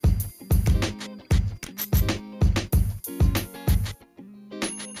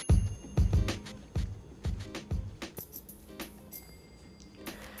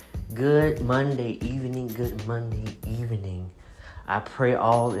Good Monday evening. I pray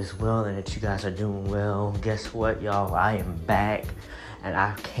all is well and that you guys are doing well. Guess what, y'all? I am back, and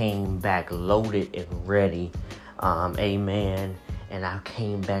I came back loaded and ready. Amen. And I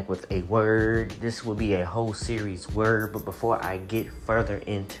came back with a word. This will be a whole series word, but before I get further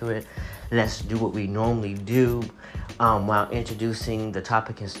into it, let's do what we normally do. While introducing the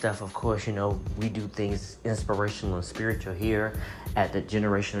topic and stuff, of course, we do things inspirational and spiritual here at the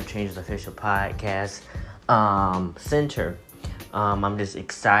Generational Changes Official Podcast Center. I'm just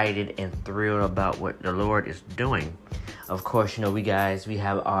excited and thrilled about what the Lord is doing. Of course, we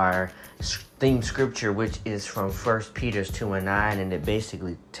have our theme scripture, which is from 1 Peter 2:9, and it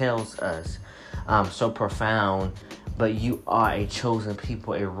basically tells us, so profound, but you are a chosen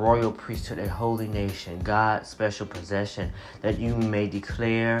people, a royal priesthood, a holy nation, God's special possession, that you may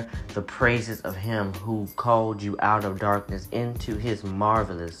declare the praises of him who called you out of darkness into his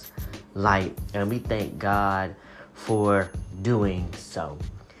marvelous light. And we thank God for doing so.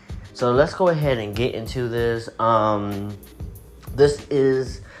 So let's go ahead and get into this. This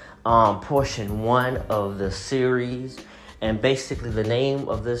is portion 1 of the series. And basically the name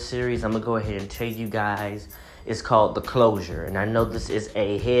of this series, I'm going to go ahead and tell you guys, is called The Closure. And I know this is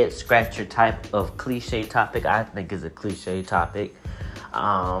a head scratcher type of cliche topic. I think it's a cliche topic.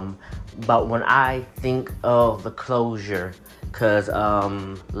 But when I think of the closure, because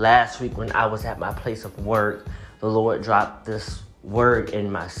last week when I was at my place of work, the Lord dropped this word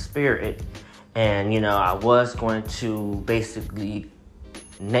in my spirit. And, I was going to basically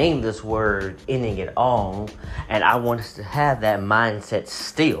name this word Ending It All. And I wanted to have that mindset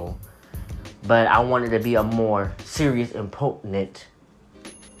still. But I wanted to be a more serious and potent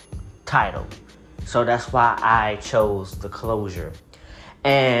title. So that's why I chose The Closure.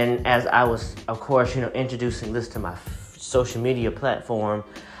 And as I was, of course, introducing this to my social media platform,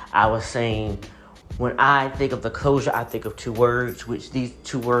 I was saying, when I think of the closure, I think of 2 words, which these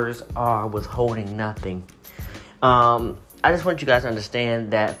 2 words are withholding nothing. I just want you guys to understand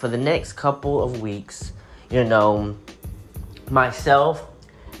that for the next couple of weeks, myself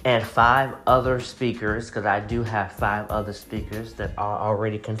and 5 other speakers, because I do have 5 other speakers that are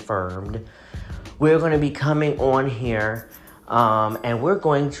already confirmed, we're going to be coming on here, and we're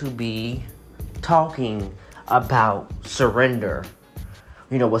going to be talking about surrender,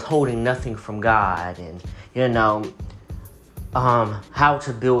 withholding nothing from God, and, how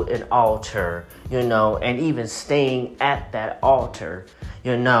to build an altar, and even staying at that altar,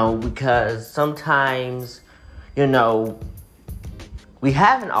 because sometimes, we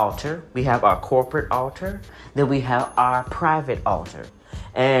have an altar, we have our corporate altar, then we have our private altar.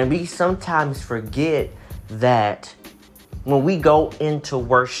 And we sometimes forget that when we go into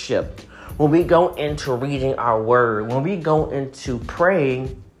worship, when we go into reading our word, when we go into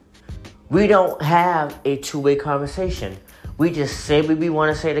praying, we don't have a 2-way conversation. We just say what we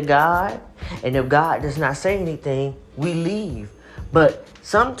want to say to God, and if God does not say anything, we leave. But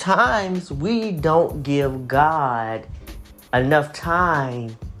sometimes we don't give God enough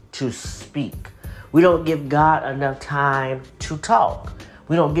time to speak. We don't give God enough time to talk.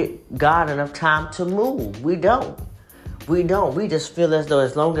 We don't get God enough time to move. We don't. We just feel as though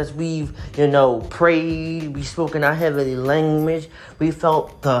as long as we've, prayed, we spoke in our heavenly language, we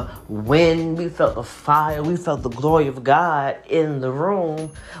felt the wind, we felt the fire, we felt the glory of God in the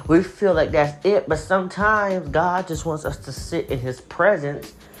room, we feel like that's it. But sometimes God just wants us to sit in his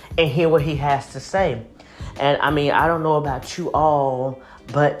presence and hear what he has to say. And I don't know about you all,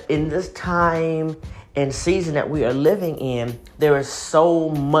 but in this time and season that we are living in, there is so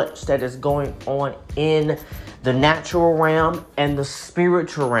much that is going on in the natural realm and the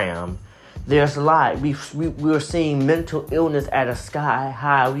spiritual realm. There's a lot. We're seeing mental illness at a sky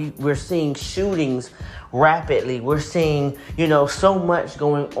high. We're seeing shootings rapidly. We're seeing, so much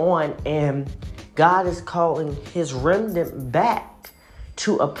going on. And God is calling his remnant back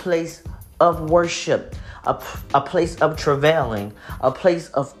to a place of worship, a place of travailing, a place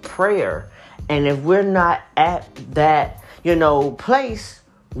of prayer. And if we're not at that, place,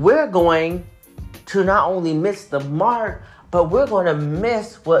 we're going to not only miss the mark, but we're going to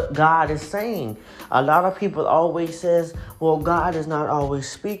miss what God is saying. A lot of people always says, well, God is not always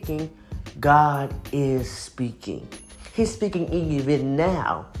speaking. God is speaking. He's speaking even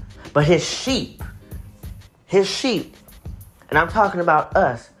now. But his sheep, and I'm talking about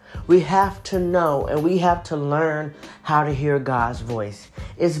us, we have to know and we have to learn how to hear God's voice.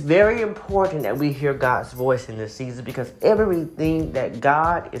 It's very important that we hear God's voice in this season, because everything that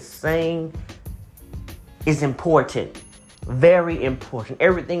God is saying is important. Very important.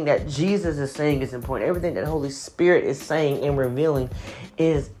 Everything that Jesus is saying is important. Everything that the Holy Spirit is saying and revealing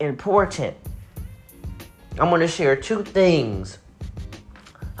is important. I'm going to share two things.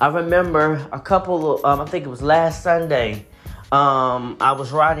 I remember a couple of, I think it was last Sunday, I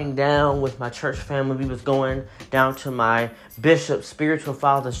was riding down with my church family. We was going down to my bishop's spiritual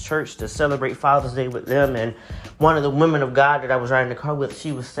father's church to celebrate Father's Day with them. And one of the women of God that I was riding the car with,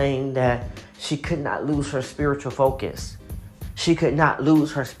 she was saying that she could not lose her spiritual focus. She could not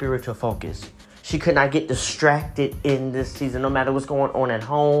lose her spiritual focus. She could not get distracted in this season, no matter what's going on at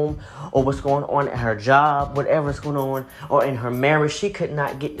home or what's going on at her job, whatever's going on, or in her marriage. She could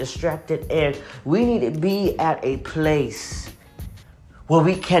not get distracted. And we need to be at a place where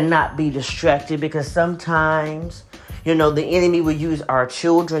we cannot be distracted, because sometimes, the enemy will use our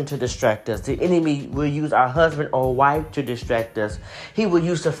children to distract us. The enemy will use our husband or wife to distract us. He will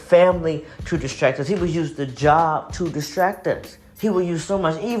use the family to distract us. He will use the job to distract us. He will use so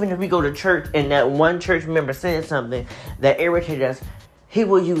much. Even if we go to church and that one church member said something that irritated us, he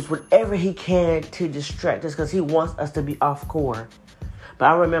will use whatever he can to distract us, because he wants us to be off core.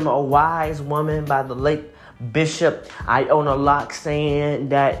 But I remember a wise woman by the late Bishop Iona Locke saying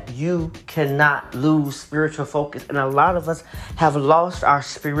that you cannot lose spiritual focus. And a lot of us have lost our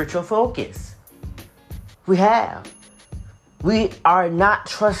spiritual focus. We have. We are not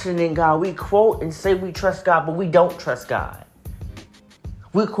trusting in God. We quote and say we trust God, but we don't trust God.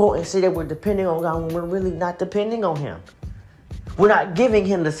 We quote and say that we're depending on God when we're really not depending on Him. We're not giving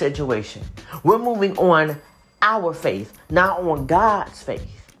Him the situation. We're moving on our faith, not on God's faith.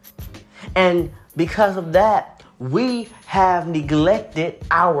 And because of that, we have neglected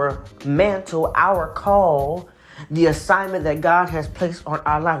our mantle, our call, the assignment that God has placed on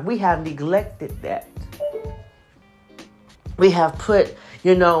our life. We have neglected that. We have put,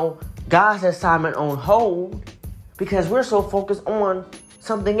 God's assignment on hold because we're so focused on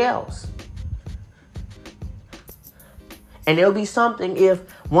something else. And there'll be something if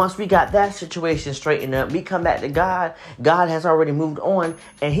once we got that situation straightened up, we come back to God. God has already moved on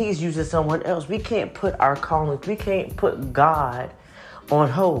and He's using someone else. We can't put our calling, we can't put God on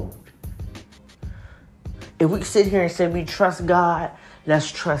hold. If we sit here and say we trust God,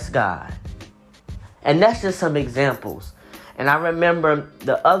 let's trust God. And that's just some examples. And I remember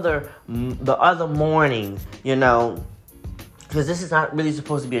the other morning, because this is not really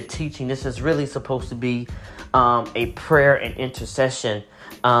supposed to be a teaching. This is really supposed to be a prayer and intercession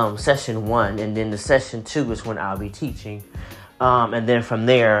session 1. And then the session 2 is when I'll be teaching. And then from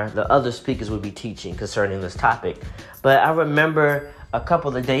there, the other speakers will be teaching concerning this topic. But I remember a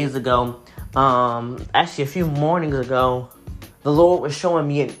couple of days ago, actually a few mornings ago, the Lord was showing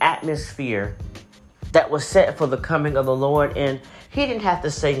me an atmosphere that was set for the coming of the Lord. And He didn't have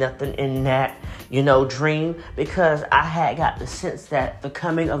to say nothing in that, dream, because I had got the sense that the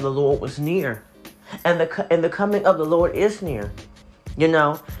coming of the Lord was near. And the coming of the Lord is near.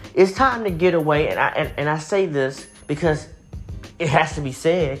 It's time to get away. And I say this because it has to be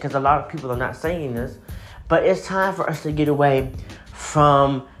said, because a lot of people are not saying this. But it's time for us to get away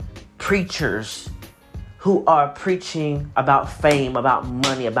from preachers who are preaching about fame, about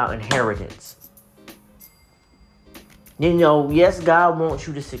money, about inheritance. Yes, God wants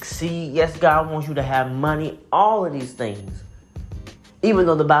you to succeed. Yes, God wants you to have money. All of these things. Even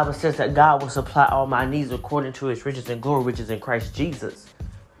though the Bible says that God will supply all my needs according to His riches and glory, which is in Christ Jesus.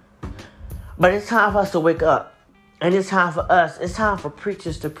 But it's time for us to wake up. And it's time for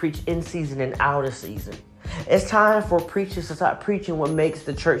preachers to preach in season and out of season. It's time for preachers to start preaching what makes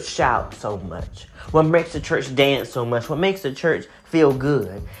the church shout so much. What makes the church dance so much. What makes the church feel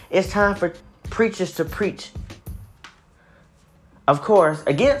good. It's time for preachers to preach, of course,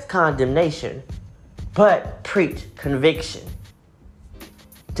 against condemnation, but preach conviction.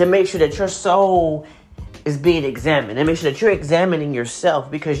 To make sure that your soul is being examined. And make sure that you're examining yourself,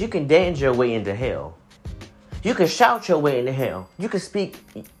 because you can dance your way into hell. You can shout your way into hell. You can speak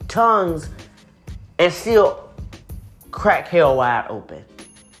tongues and still crack hell wide open.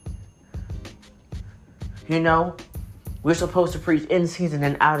 We're supposed to preach in season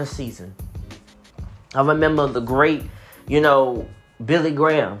and out of season. I remember the great, Billy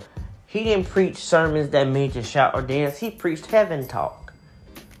Graham. He didn't preach sermons that made you shout or dance. He preached heaven talk.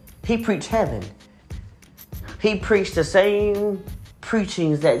 He preached heaven. He preached the same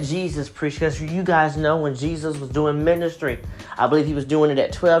preachings that Jesus preached. Because you guys know when Jesus was doing ministry, I believe He was doing it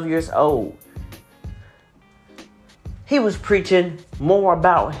at 12 years old. He was preaching more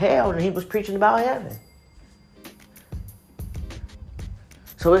about hell than He was preaching about heaven.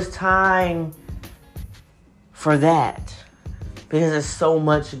 So it's time for that. Because there's so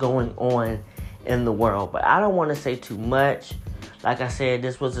much going on in the world. But I don't want to say too much. Like I said,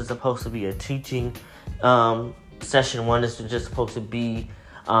 this wasn't supposed to be a teaching session one. This was just supposed to be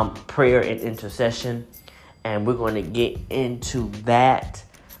prayer and intercession. And we're going to get into that.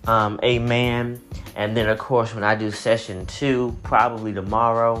 Amen. And then, of course, when I do session 2, probably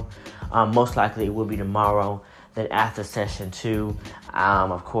tomorrow, most likely it will be tomorrow. Then after session 2,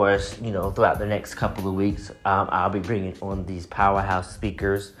 of course, throughout the next couple of weeks, I'll be bringing on these powerhouse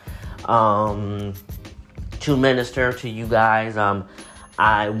speakers to minister to you guys.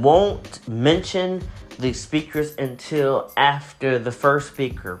 I won't mention the speakers until after the first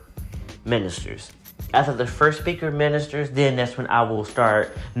speaker ministers. After the first speaker ministers, then that's when I will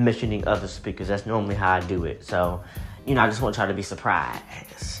start mentioning other speakers. That's normally how I do it. So, I just want y'all to be surprised,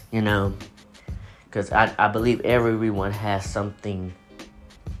 because I believe everyone has something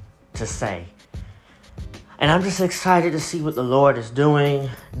to say. And I'm just excited to see what the Lord is doing.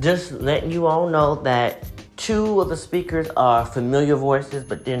 Just letting you all know that 2 of the speakers are familiar voices,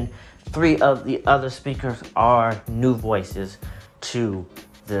 but then 3 of the other speakers are new voices to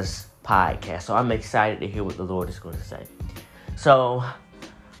this podcast. So I'm excited to hear what the Lord is going to say. So,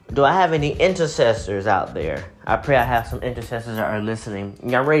 do I have any intercessors out there? I pray I have some intercessors that are listening.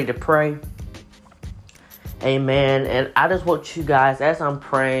 Y'all ready to pray? Amen. And I just want you guys, as I'm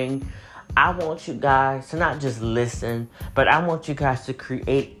praying, I want you guys to not just listen, but I want you guys to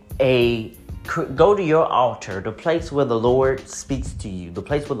go to your altar, the place where the Lord speaks to you, the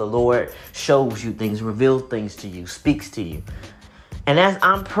place where the Lord shows you things, reveals things to you, speaks to you. And as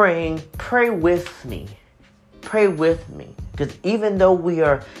I'm praying, pray with me. Pray with me. Because even though we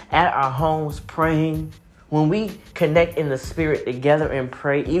are at our homes praying, when we connect in the spirit together and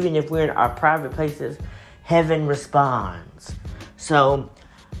pray, even if we're in our private places, heaven responds. So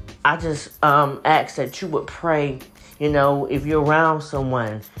I just ask that you would pray, if you're around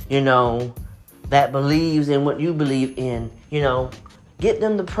someone, that believes in what you believe in, get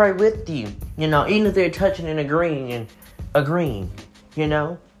them to pray with you, even if they're touching and agreeing.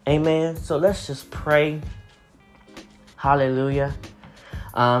 Amen. So let's just pray. Hallelujah.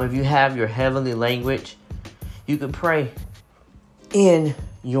 If you have your heavenly language, you can pray in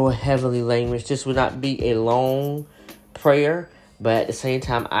your heavenly language. This would not be a long prayer, but at the same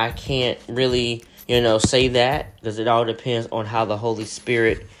time, I can't really, say that, because it all depends on how the Holy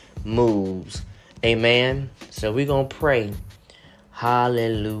Spirit moves. Amen. So we're going to pray.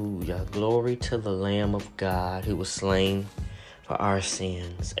 Hallelujah. Glory to the Lamb of God who was slain for our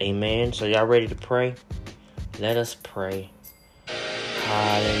sins. Amen. So y'all ready to pray? Let us pray.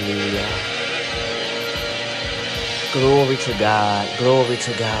 Hallelujah. Glory to God. Glory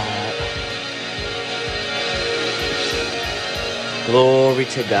to God. Glory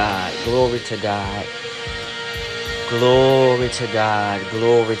to God. Glory to God. Glory to God.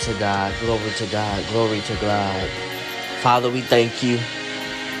 Glory to God. Glory to God. Glory to God. Father, we thank you.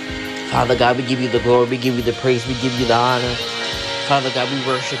 Father God, we give you the glory. We give you the praise. We give you the honor. Father God, we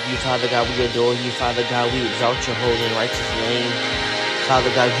worship you. Father God, we adore you. Father God, we exalt your holy and righteous name.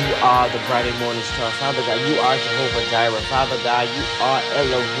 Father God, you are the bright and morning star. Father God, you are Jehovah Jireh. Father God, you are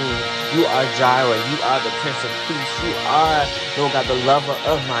Elohim. You are Jireh. You are the Prince of Peace. You are, Lord God, the lover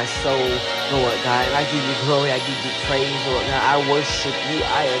of my soul, Lord God. And I give you glory. I give you praise, Lord God. I worship you.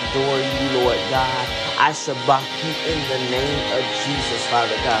 I adore you, Lord God. I shabbat you in the name of Jesus,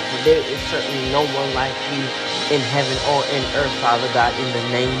 Father God. For there is certainly no one like you in heaven or in earth, Father God, in the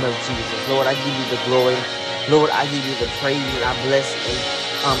name of Jesus. Lord, I give you the glory. Lord, I give you the praise, and I bless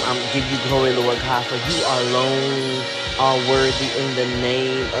and give you glory, Lord God, for you alone are worthy in the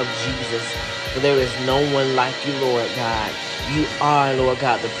name of Jesus. For there is no one like you, Lord God. You are, Lord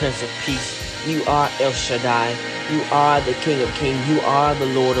God, the Prince of Peace. You are El Shaddai. You are the King of Kings. You are the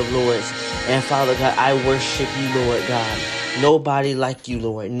Lord of Lords. And Father God, I worship you, Lord God. Nobody like you,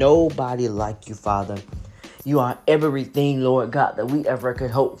 Lord. Nobody like you, Father. You are everything, Lord God, that we ever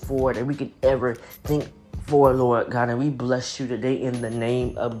could hope for, that we could ever think for, Lord God. And we bless you today in the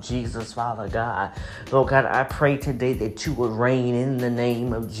name of Jesus, Father God. Lord God, I pray today that you would reign in the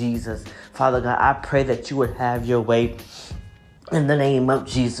name of Jesus. Father God, I pray that you would have your way in the name of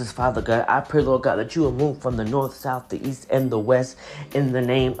Jesus, Father God. I pray, Lord God, that you will move from the north, south, the east, and the west in the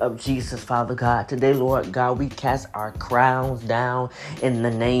name of Jesus, Father God. Today, Lord God, we cast our crowns down in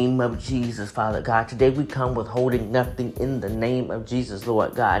the name of Jesus, Father God. Today, we come with holding nothing in the name of Jesus,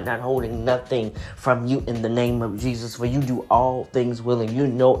 Lord God. Not holding nothing from you in the name of Jesus, for you do all things willing. You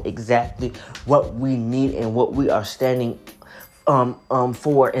know exactly what we need and what we are standing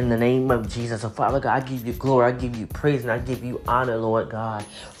for in the name of Jesus. So Father God, I give you glory, I give you praise, and I give you honor, Lord God,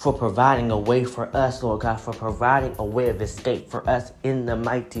 for providing a way for us, Lord God, for providing a way of escape for us in the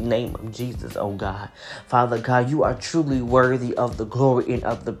mighty name of Jesus, oh God. Father God, you are truly worthy of the glory and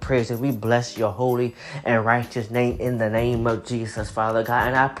of the praise, and we bless your holy and righteous name in the name of Jesus, Father God.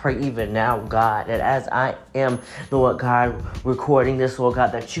 And I pray even now, God, that as I am, Lord God, recording this, Lord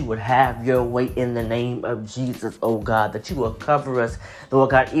God, that you would have your way in the name of Jesus, oh God, that you will cover us,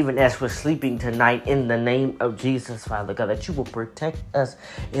 Lord God, even as we're sleeping tonight in the name of Jesus, Father God, that you will protect us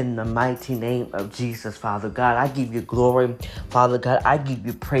in the mighty name of Jesus, Father God. I give you glory, Father God. I give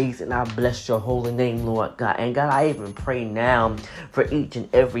you praise, and I bless your holy name, Lord God. And God, I even pray now for each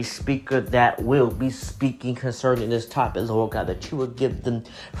and every speaker that will be speaking concerning this topic, Lord God, that you will give them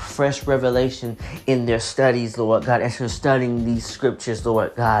fresh revelation in their studies, Lord God, as they're studying these scriptures,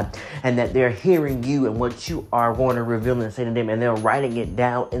 Lord God, and that they're hearing you and what you are going to reveal and say to them, and they're writing it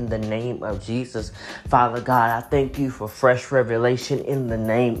down in the name of Jesus, Father God. I thank you for fresh revelation in the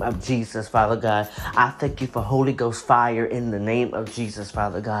name of Jesus, Father God. I thank you for Holy Ghost fire in the name of Jesus,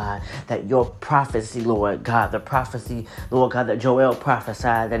 Father God, that your prophecy, Lord God, the prophecy, Lord God, that Joel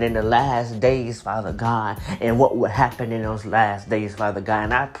prophesied that in the last days, Father God, and what would happen in those last days, Father God.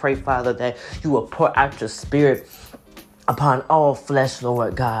 And I pray, Father, that you will pour out your spirit upon all flesh,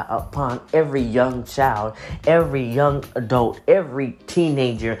 Lord God, upon every young child, every young adult, every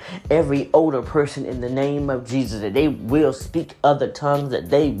teenager, every older person in the name of Jesus, that they will speak other tongues, that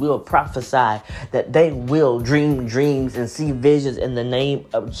they will prophesy, that they will dream dreams and see visions in the name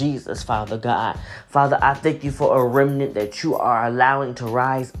of Jesus, Father God. Father, I thank you for a remnant that you are allowing to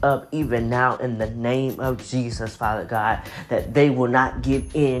rise up even now in the name of Jesus, Father God, that they will not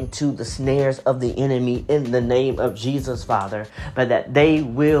give in to the snares of the enemy in the name of Jesus, Father, but that they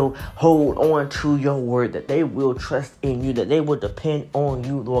will hold on to your word, that they will trust in you, that they will depend on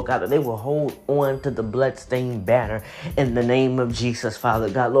you, Lord God, that they will hold on to the bloodstained banner in the name of Jesus, Father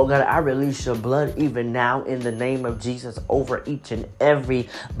God. Lord God, I release your blood even now in the name of Jesus over each and every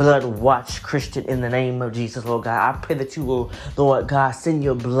blood-washed Christian in the name of Jesus, Lord God. I pray that you will, Lord God, send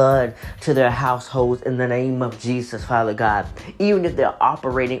your blood to their households in the name of Jesus, Father God. Even if they're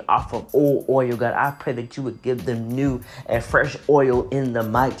operating off of old oil, God, I pray that you would give them new and fresh oil in the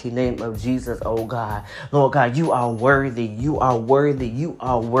mighty name of Jesus, oh God. Lord God, you are worthy. You are worthy. You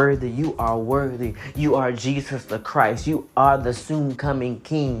are worthy. You are worthy. You are Jesus the Christ. You are the soon coming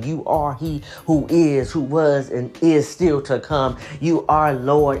King. You are he who is, who was, and is still to come. You are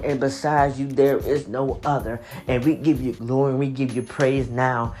Lord, and besides you there is no other. And we give you glory and we give you praise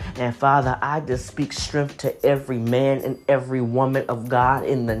now. And Father, I just speak strength to every man and every woman of God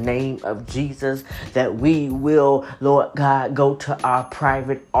in the name of Jesus, that we will, Lord God, go to our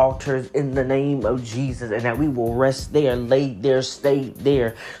private altars in the name of Jesus, and that we will rest there, lay there, stay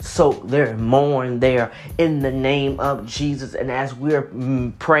there, soak there, mourn there in the name of Jesus. And as we're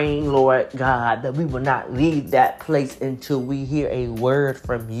praying, Lord God, that we will not leave that place until we hear a word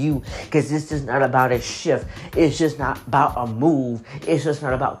from you, because this is not about a shift. It's just not about a move. It's just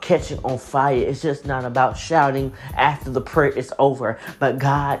not about catching on fire. It's just not about shouting after the prayer is over. But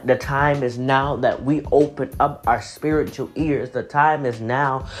God, the time is now that we open up our spiritual ears. The time is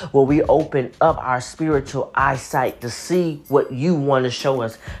now where we open up our spiritual eyesight to see what you want to show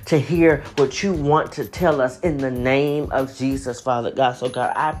us, to hear what you want to tell us in the name of Jesus, Father God. So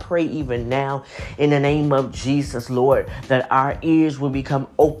God, I pray even now in the name of Jesus, Lord, that our ears will become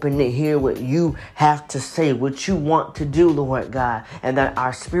open to hear what you have to say, what you want to do, Lord God, and that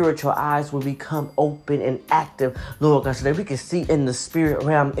our spiritual eyes will become open and active, Lord God, so that we can see in the spirit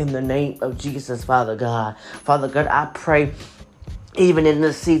realm in the name of Jesus, Father God. Father God, I pray even in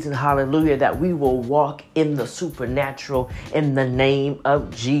this season, hallelujah, that we will walk in the supernatural in the name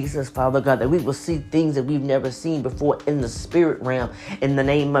of Jesus, Father God, that we will see things that we've never seen before in the spirit realm in the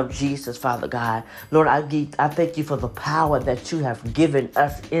name of Jesus, Father God. Lord, I thank you for the power that you have given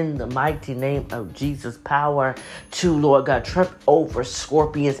us in the mighty name of Jesus, power to, Lord God, trip over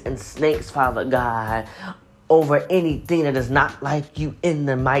scorpions and snakes, Father God, over anything that is not like you in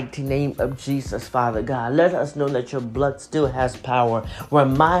the mighty name of Jesus, Father God. Let us know that your blood still has power.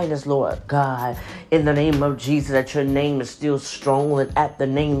 Remind us, Lord God, in the name of Jesus, that your name is still strong, and at the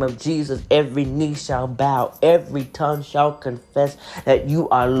name of Jesus, every knee shall bow, every tongue shall confess that you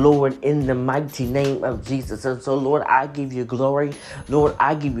are Lord in the mighty name of Jesus. And so, Lord, I give you glory. Lord,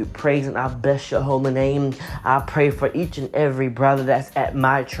 I give you praise, and I bless your holy name. I pray for each and every brother that's at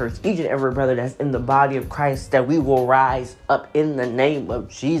my church, each and every brother that's in the body of Christ weakness, that we will rise up in the name of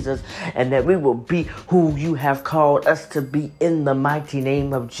Jesus, and that we will be who you have called us to be in the mighty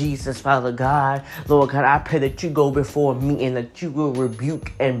name of Jesus, Father God. Lord God, I pray that you go before me and that you will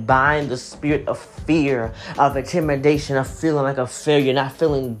rebuke and bind the spirit of fear, of intimidation, of feeling like a failure, not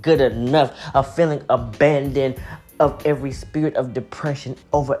feeling good enough, of feeling abandoned, of every spirit of depression,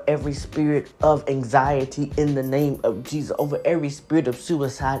 over every spirit of anxiety in the name of Jesus, over every spirit of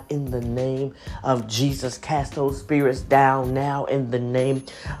suicide in the name of Jesus. Cast those spirits down now in the name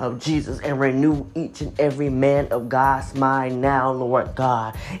of Jesus and renew each and every man of God's mind now, Lord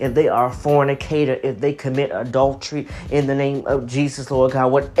God. If they are a fornicator, if they commit adultery in the name of Jesus, Lord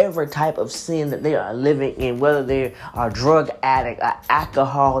God, whatever type of sin that they are living in, whether they are a drug addict, an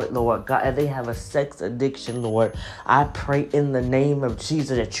alcoholic, Lord God, if they have a sex addiction, Lord, I pray in the name of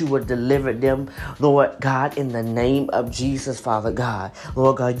Jesus that you would deliver them, Lord God, in the name of Jesus, Father God.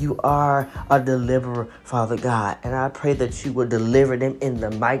 Lord God, you are a deliverer, Father God, and I pray that you would deliver them in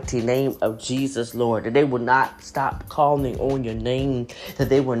the mighty name of Jesus, Lord, that they will not stop calling on your name, that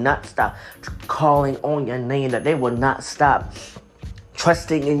they will not stop calling on your name, that they will not stop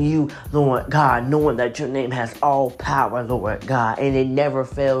trusting in you, Lord God, knowing that your name has all power, Lord God, and it never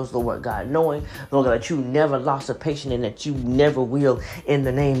fails, Lord God, knowing, Lord God, that you never lost a patient and that you never will in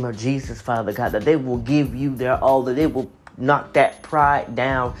the name of Jesus, Father God, that they will give you their all, that they will knock that pride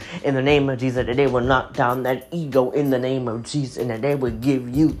down in the name of Jesus, that they will knock down that ego in the name of Jesus, and that they will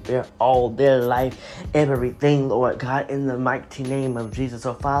give you their all, their life, everything, Lord God, in the mighty name of Jesus.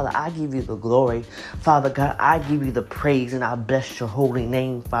 So, Father, I give you the glory. Father God, I give you the praise, and I bless your holy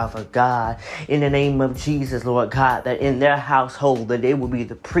name, Father God, in the name of Jesus, Lord God, that in their household, that they will be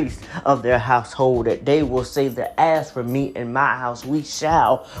the priest of their household, that they will say that as for me and my house, we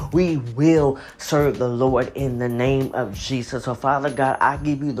will serve the Lord in the name of Jesus. So, Father God, I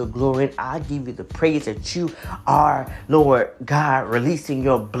give you the glory and I give you the praise that you are, Lord God, releasing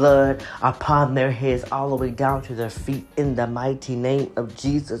your blood upon their heads all the way down to their feet in the mighty name of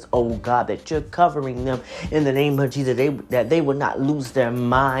Jesus, oh God, that you're covering them in the name of Jesus, that they will not lose their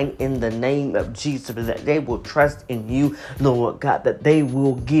mind in the name of Jesus, but that they will trust in you, Lord God, that they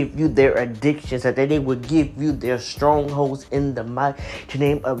will give you their addictions, that they will give you their strongholds in the mighty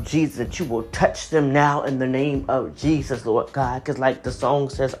name of Jesus, that you will touch them now in the name of Jesus, Lord God, because like the song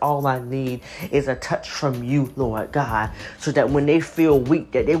says, all I need is a touch from you, Lord God, so that when they feel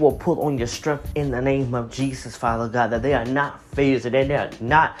weak, that they will pull on your strength in the name of Jesus, Father God, that they are not failures, that they're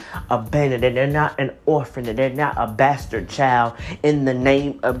not abandoned, that they're not an orphan, that they're not a bastard child in the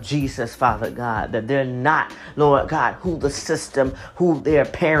name of Jesus, Father God, that they're not, Lord God, who the system, who their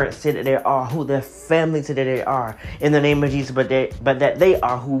parents said that they are, who their family said that they are in the name of Jesus, but that they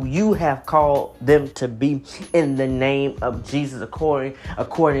are who you have called them to be in the name of Jesus, according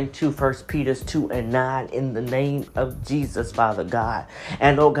to 1 Peter 2:9, in the name of Jesus, Father God.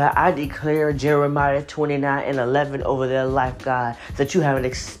 And oh God, I declare Jeremiah 29:11 over their life, God, that you have an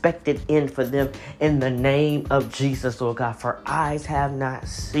expected end for them in the name of Jesus, Lord God. For eyes have not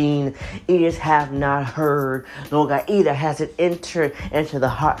seen, ears have not heard, Lord God, either has it entered into the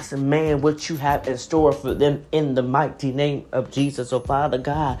hearts of man what you have in store for them in the mighty name of Jesus. So, Father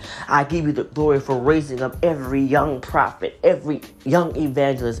God, I give you the glory for raising up every young prophet, every young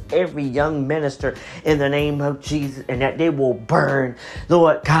evangelist, every young minister in the name of Jesus, and that they will burn,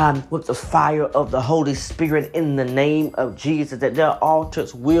 Lord God, with the fire of the Holy Spirit in the name of Jesus, that their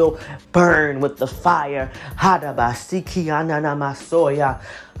altars will burn with the fire.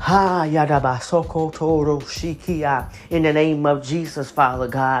 In the name of Jesus, Father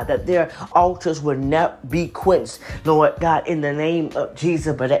God, that their altars will not be quenched, Lord God, in the name of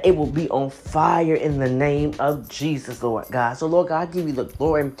Jesus, but that it will be on fire in the name of Jesus, Lord God. So, Lord God, I give you the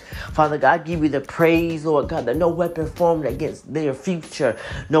glory, Father God, I give you the praise, Lord God, that no weapon formed against their future,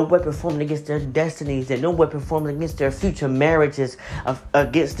 no weapon formed against their destinies, that no weapon formed against their future marriages,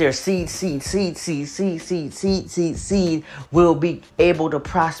 against their seed will be able to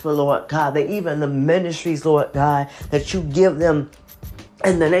prosper, Lord God, that even the ministries, Lord God, that you give them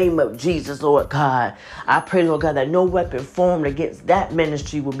in the name of Jesus, Lord God, I pray, Lord God, that no weapon formed against that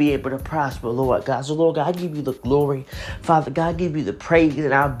ministry will be able to prosper, Lord God. So, Lord God, I give you the glory. Father God, I give you the praise,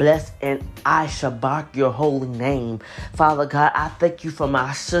 and I bless and I shabak your holy name. Father God, I thank you for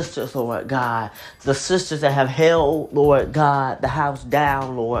my sisters, Lord God, the sisters that have held, Lord God, the house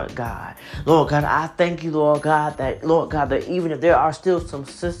down, Lord God. Lord God, I thank you, Lord God, that even if there are still some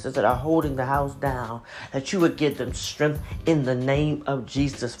sisters that are holding the house down, that you would give them strength in the name of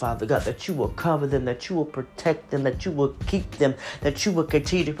Jesus, Father God, that you will cover them, that you will protect them, that you will keep them, that you will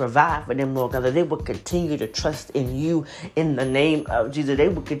continue to provide for them, Lord God, that they will continue to trust in you in the name of Jesus. They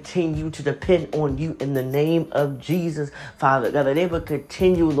will continue to depend on you in the name of Jesus, Father God, that they will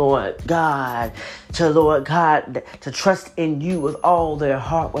continue, Lord God, to trust in you with all their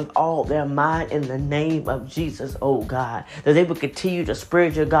heart, with all their mind in the name of Jesus, oh God, that they will continue to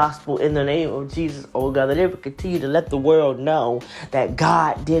spread your gospel in the name of Jesus, oh God, that they will continue to let the world know that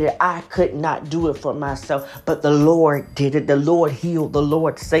God did it. I could not do it for myself, but the Lord did it. The Lord healed, the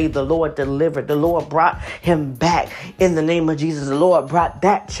Lord saved, the Lord delivered, the Lord brought him back in the name of Jesus. The Lord brought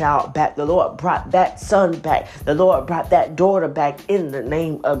that child back. The Lord brought that son back. The Lord brought that daughter back in the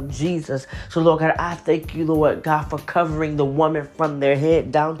name of Jesus. So Lord God, I thank you, Lord God, for covering the woman from their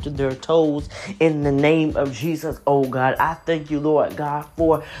head down to their toes in the name of Jesus, oh God. I thank you, Lord God,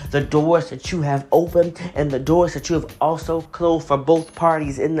 for the doors that you have opened and the doors that you have also closed for both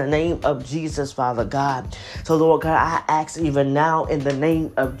parties in the name of Jesus, Father God. So Lord God, I ask even now in the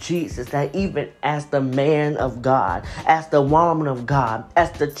name of Jesus that even as the man of God, as the woman of God,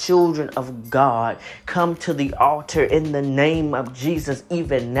 as the children of God come to the altar in the name of Jesus,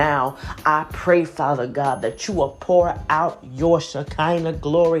 even now, I pray, Father God, that you will pour out your Shekinah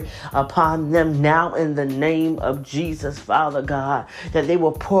glory upon them now in the name of Jesus, Father God, that they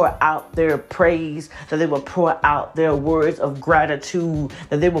will pour out their praise, that they will pour out their words of gratitude,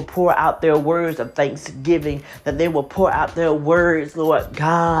 that they will pour out their words of thanksgiving, that they will pour out their words, Lord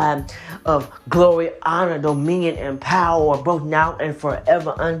God, of glory, honor, dominion, and power, both now and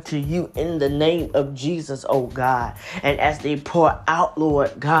forever unto you in the name of Jesus, oh God. And as they pour out,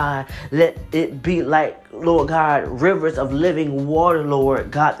 Lord God, let it be like, Lord God, rivers of living water,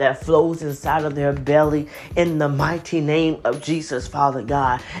 Lord God, that flows inside of their belly in the mighty name of Jesus, Father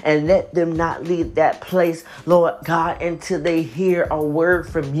God. And let them not leave that place, Lord God, until they hear a word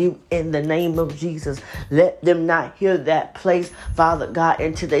from you in the name of Jesus. Let them not hear that place, Father God,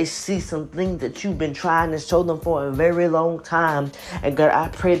 until they see something that you've been trying to show them for a very long time. And God, I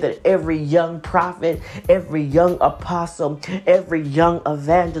pray that every young prophet, every young apostle, every young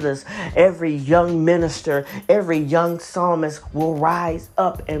evangelist, every young minister, every young psalmist will rise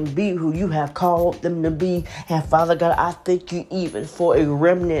up and be who you have called them to be. And Father God, I thank you even for a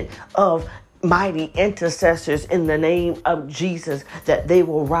remnant of mighty intercessors in the name of Jesus, that they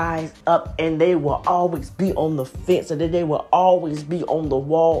will rise up and they will always be on the fence, and that they will always be on the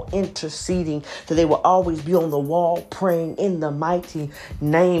wall interceding, that they will always be on the wall praying in the mighty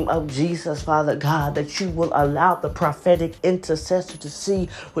name of Jesus, Father God, that you will allow the prophetic intercessor to see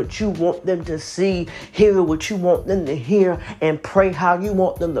what you want them to see, hear what you want them to hear, and pray how you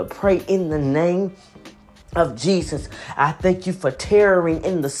want them to pray in the name of Jesus. I thank you for tarrying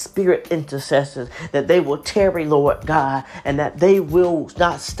in the spirit intercessors, that they will tarry, Lord God, and that they will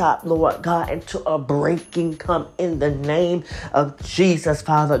not stop, Lord God, until a breaking come in the name of Jesus,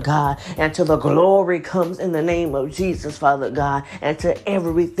 Father God, until the glory comes in the name of Jesus, Father God, and to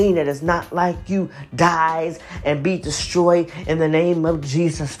everything that is not like you dies and be destroyed in the name of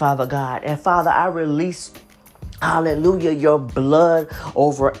Jesus, Father God. And Father, I release, hallelujah, your blood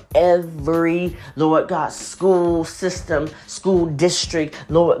over every, Lord God, school system, school district,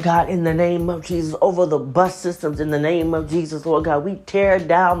 Lord God, in the name of Jesus, over the bus systems in the name of Jesus, Lord God. We tear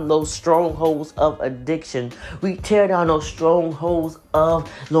down those strongholds of addiction. We tear down those strongholds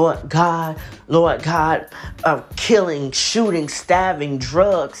of, Lord God, of killing, shooting, stabbing,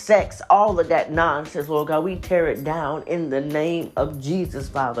 drugs, sex, all of that nonsense, Lord God. We tear it down in the name of Jesus,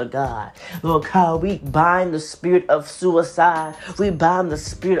 Father God. Lord God, we bind the spirit of suicide. We bind the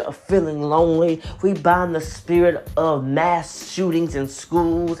spirit of feeling lonely. We bind the spirit of mass shootings in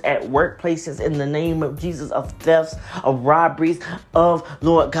schools, at workplaces, in the name of Jesus, of thefts, of robberies, of,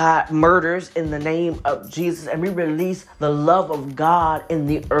 Lord God, murders in the name of Jesus. And we release the love of God in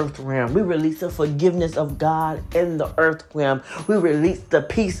the earth realm. We release the forgiveness of God in the earth realm. We release the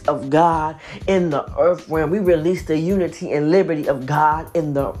peace of God in the earth realm. We release the unity and liberty of God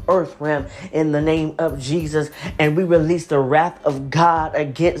in the earth realm in the name of Jesus. And we release the wrath of God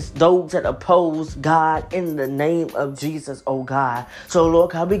against those that oppose God in the name of Jesus, oh God. So,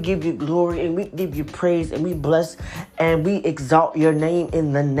 Lord God, we give you glory and we give you praise and we bless and we exalt your name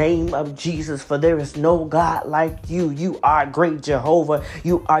in the name of Jesus. For there is no God like you. You are great Jehovah.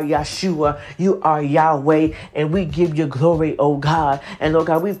 You are Yeshua. You are Yahweh. And we give you glory, oh God. And, Lord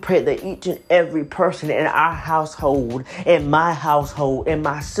God, we pray that each and every person in our household, in my household, in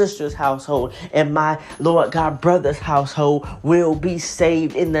my sister's household, in my, Lord God, my brother's household will be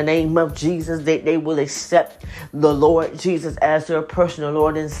saved in the name of Jesus, that they will accept the Lord Jesus as their personal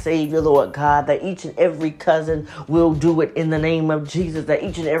Lord and Savior, Lord God, that each and every cousin will do it in the name of Jesus, that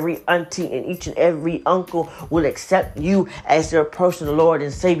each and every auntie and each and every uncle will accept you as their personal Lord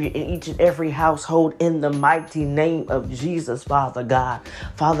and Savior in each and every household in the mighty name of Jesus, Father God.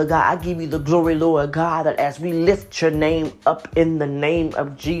 Father God, I give you the glory, Lord God, that as we lift your name up in the name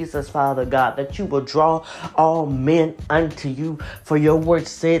of Jesus, Father God, that you will draw all men unto you. For your word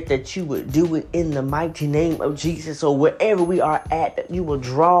said that you would do it in the mighty name of Jesus. So wherever we are at, that you will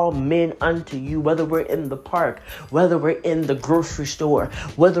draw men unto you, whether we're in the park, whether we're in the grocery store,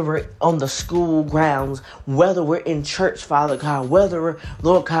 whether we're on the school grounds, whether we're in church, Father God, whether we're,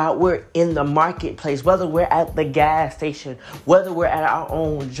 Lord God, we're in the marketplace, whether we're at the gas station, whether we're at our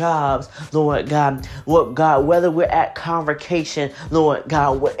own jobs, Lord God, whether we're at convocation, Lord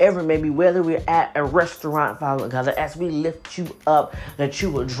God, whatever it may be, whether we're at a restaurant, Father God, that as we lift you up, that you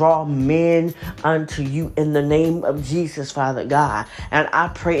will draw men unto you in the name of Jesus, Father God. And I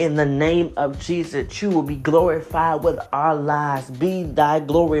pray in the name of Jesus that you will be glorified with our lives. Be thy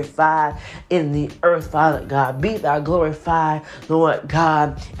glorified in the earth, Father God. Be thy glorified, Lord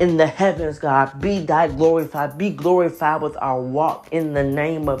God, in the heavens, God. Be thy glorified. Be glorified with our walk in the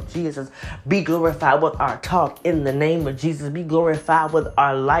name of Jesus. Be glorified with our talk in the name of Jesus. Be glorified with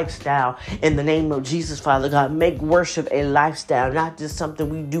our lifestyle in the name of Jesus, Father God. Make worship a lifestyle, not just something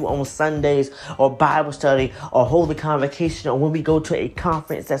we do on Sundays or Bible study or holy convocation or when we go to a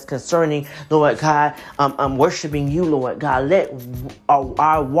conference that's concerning, Lord God, worshiping you, Lord God. Let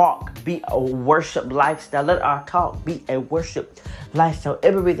our walk be a worship lifestyle. Let our talk be a worship lifestyle.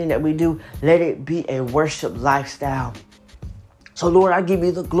 Everything that we do, let it be a worship lifestyle. So, Lord, I give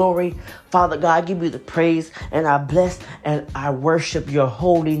you the glory. Father God, I give you the praise, and I bless and I worship your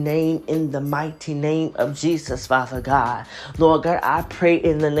holy name in the mighty name of Jesus, Father God. Lord God, I pray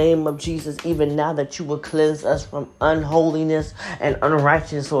in the name of Jesus, even now that you will cleanse us from unholiness and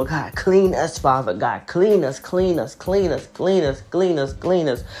unrighteousness, Lord God. Clean us, Father God. Clean us, clean us, clean us, clean us, clean us, clean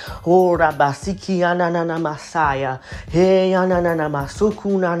us. Oh, Rabasiki anana Masaya. Hey, anana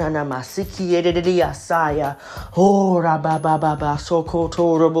Masuku anana Masiki edidiyasaya. Oh, Rabababa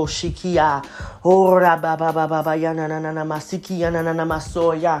Sokoto Roboshiki. Ora baba baba yana na na masiki yana na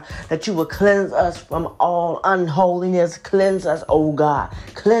masoya, that you will cleanse us from all unholiness. Cleanse us, oh God.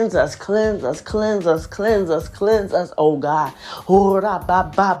 Cleanse us, cleanse us, cleanse us, cleanse us, cleanse us, oh God. Ora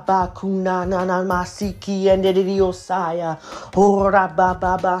baba kuna na na masiki and diosaya. Ora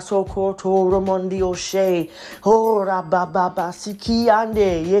baba sokoto romondio she. Ora baba siki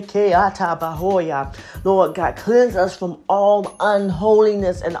ande yeke ata bahoya. Lord God, cleanse us from all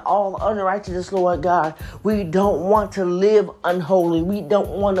unholiness and all unrighteousness, Lord God. We don't want to live unholy. We don't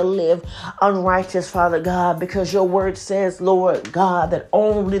want to live unrighteous, Father God, because your word says, Lord God, that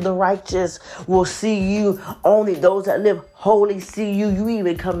only the righteous will see you. Only those that live holy see you. You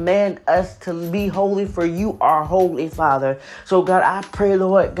even command us to be holy, for you are holy, Father. So God, I pray,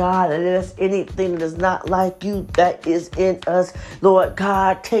 Lord God, that if there's anything that is not like you that is in us, Lord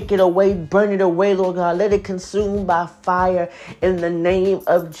God, take it away, burn it away, Lord God. Let it consume by fire in the name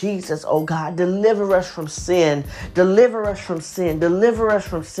of Jesus, oh God. Deliver us from sin. Deliver us from sin. Deliver us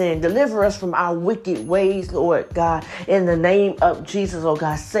from sin. Deliver us from our wicked ways, Lord God, in the name of Jesus, oh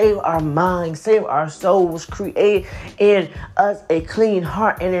God. Save our minds. Save our souls. Create in us a clean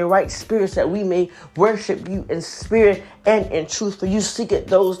heart and a right spirit, that we may worship you in spirit and in truth. For you seek it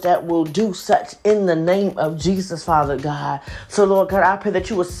those that will do such in the name of Jesus, Father God. So, Lord God, I pray that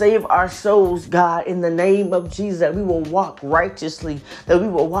you will save our souls, God, in the name of Jesus, that we will walk righteously, that we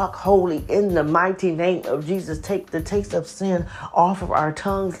will walk holy in the mighty name of Jesus. Take the taste of sin off of our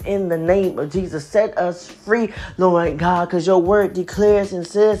tongues in the name of Jesus. Set us free, Lord God, because your word declares and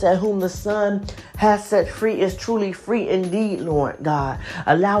says that whom the Son has set free is truly free indeed, Lord God.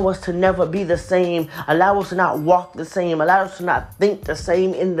 Allow us to never be the same. Allow us to not walk the same. Allow us to not think the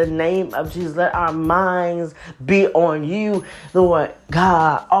same in the name of Jesus. Let our minds be on you, Lord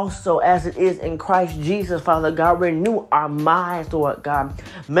God, also as it is in Christ Jesus, Father God. Renew our minds, Lord God.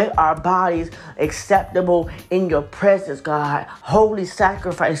 Make our bodies acceptable in your presence, God. Holy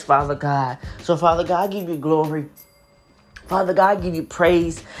sacrifice, Father God. So, Father God, I give you glory. Father God, I give you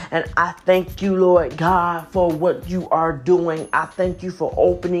praise, and I thank you, Lord God, for what you are doing. I thank you for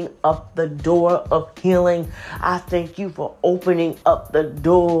opening up the door of healing. I thank you for opening up the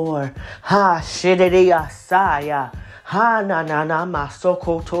door. Ha, shididiyasaya. Ha na na na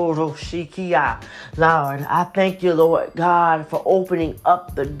masokotoro shikia. Lord, I thank you, Lord God, for opening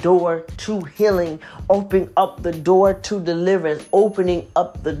up the door to healing, opening up the door to deliverance, opening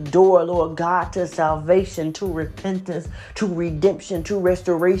up the door, Lord God, to salvation, to repentance, to redemption, to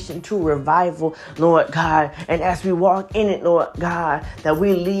restoration, to revival, Lord God. And as we walk in it, Lord God, that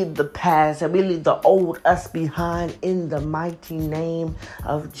we leave the past, that we leave the old us behind in the mighty name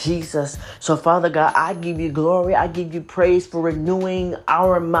of Jesus. So, Father God, I give you glory. I give you praise for renewing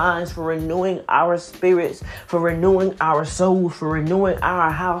our minds, for renewing our spirits, for renewing our souls, for renewing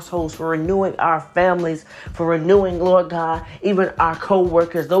our households, for renewing our families, for renewing, Lord God, even our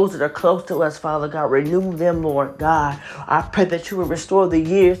co-workers, those that are close to us, Father God. Renew them, Lord God. I pray that you will restore the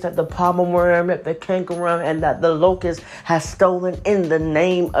years that the palmer worm, that the cankerworm, and that the locust has stolen in the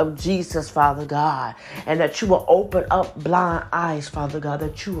name of Jesus, Father God. And that you will open up blind eyes, Father God,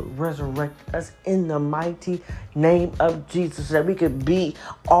 that you would resurrect us in the mighty name of Jesus, that we could be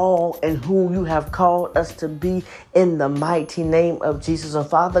all in who you have called us to be in the mighty name of Jesus. So,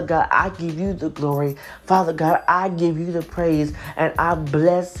 Father God, I give you the glory. Father God, I give you the praise, and I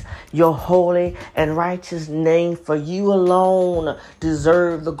bless your holy and righteous name, for you alone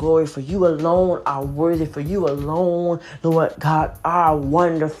deserve the glory, for you alone are worthy, for you alone, Lord God, are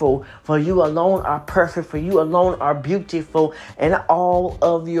wonderful, for you alone are perfect, for you alone are beautiful in all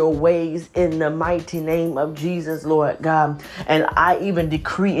of your ways in the mighty name of Jesus, Lord God. And I even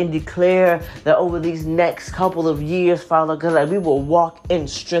decree and declare that over these next couple of years, Father God, that we will walk in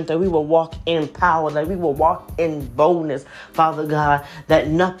strength, that we will walk in power, that we will walk in boldness, Father God, that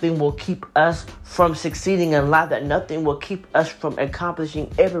nothing will keep us from succeeding in life, that nothing will keep us from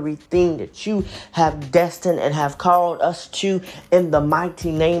accomplishing everything that you have destined and have called us to in the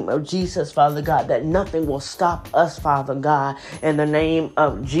mighty name of Jesus, Father God, that nothing will stop us, Father God, in the name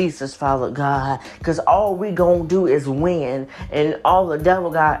of Jesus, Father God, because all we gonna do is win, and all the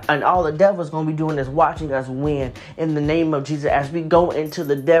devil's gonna be doing is watching us win in the name of Jesus. As we go into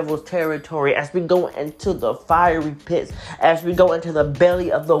the devil's territory, as we go into the fiery pits, as we go into the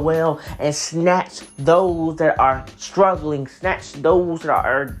belly of the well and snatch those that are struggling, snatch those that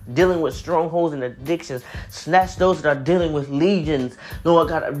are dealing with strongholds and addictions, snatch those that are dealing with legions, Lord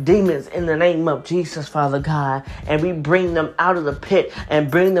God, of demons in the name of Jesus, Father God, and we bring them out of the pit and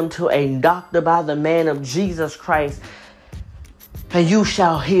bring them to a doctor by the man of Jesus Christ, and you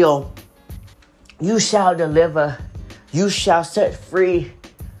shall heal, you shall deliver, you shall set free,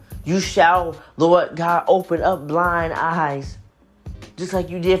 you shall, Lord God, open up blind eyes, just like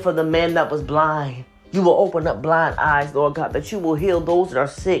you did for the man that was blind. You will open up blind eyes, Lord God, that you will heal those that are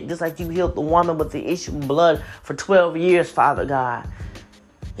sick, just like you healed the woman with the issue of blood for 12 years, Father God.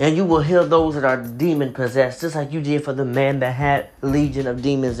 And you will heal those that are demon possessed, just like you did for the man that had legion of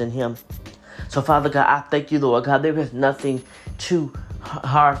demons in him. So, Father God, I thank you, Lord God. There is nothing too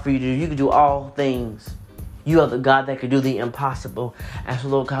hard for you to do. You can do all things. You are the God that can do the impossible. And so,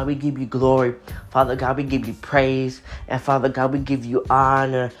 Lord God, we give you glory. Father God, we give you praise. And Father God, we give you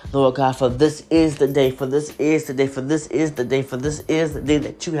honor, Lord God, for this is the day, for this is the day, for this is the day, for this is the day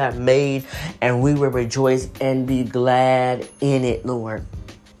that you have made. And we will rejoice and be glad in it, Lord.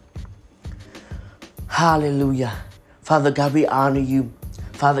 Hallelujah. Father God, we honor you.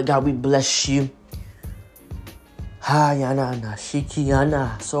 Father God, we bless you. Hayanana,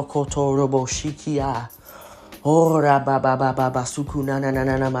 shikiana, sokotorobo, shikia. Ora baba baba sukuna na na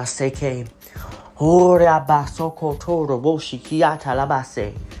na na maseke. Ora ba sokotorobo, shikia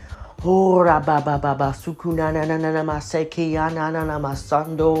talabase. Ora baba baba sukuna na na na na maseke ya na na na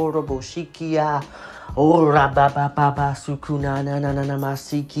masando robo shikia. Ora baba baba sukuna na na na na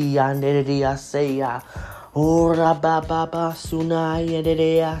masiki ya nderia seya. Ora baba baba sunaya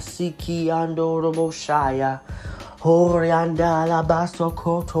nderia siki ando robo shaya. Orianda la baso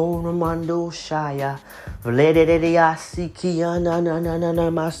koto ramando shaya. Vlededia sikia na na na na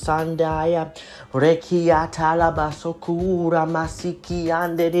na masandaya. Rekia talabaso kura masiki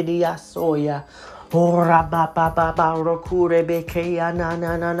andedia soya. Ora baba baba rokure bekeya na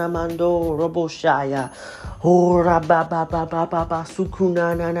na na na mando roboshaya. Ora baba baba baba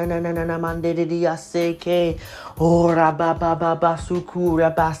sukuna na na na na na mandedia seke. Ora baba baba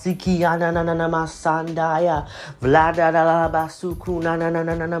sukura basiki na na na na masandaya. Vlada la basukuna na na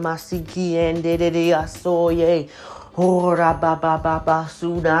na na masiki endedia soye. Ora baba baba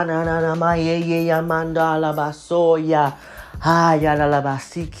suna na na na maye yamanda la basoya.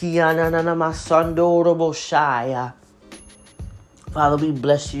 Father, we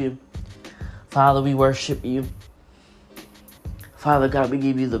bless you. Father, we worship you. Father God, we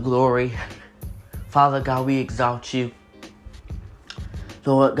give you the glory. Father God, we exalt you.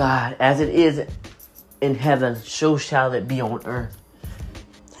 Lord God, as it is in heaven, so shall it be on earth.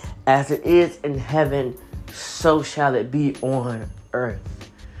 As it is in heaven, so shall it be on earth.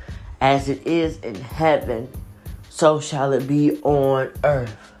 As it is in heaven, so shall it be on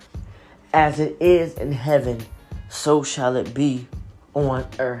earth. As it is in heaven, so shall it be on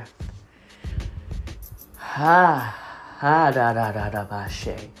earth.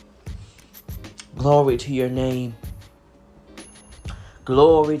 Glory to your name.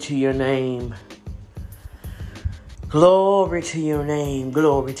 Glory to your name. Glory to your name.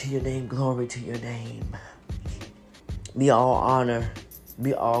 Glory to your name. Glory to your name. Be all honor.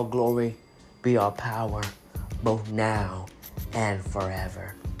 Be all glory. Be all power. Both now and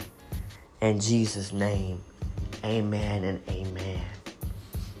forever. In Jesus' name. Amen and amen.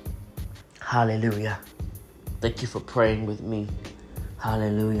 Hallelujah. Thank you for praying with me.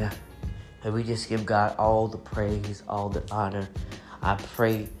 Hallelujah. And we just give God all the praise, all the honor. I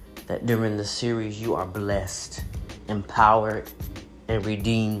pray that during the series you are blessed, empowered, and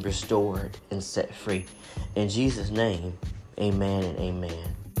redeemed, restored, and set free. In Jesus' name, amen and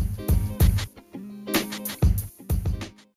amen.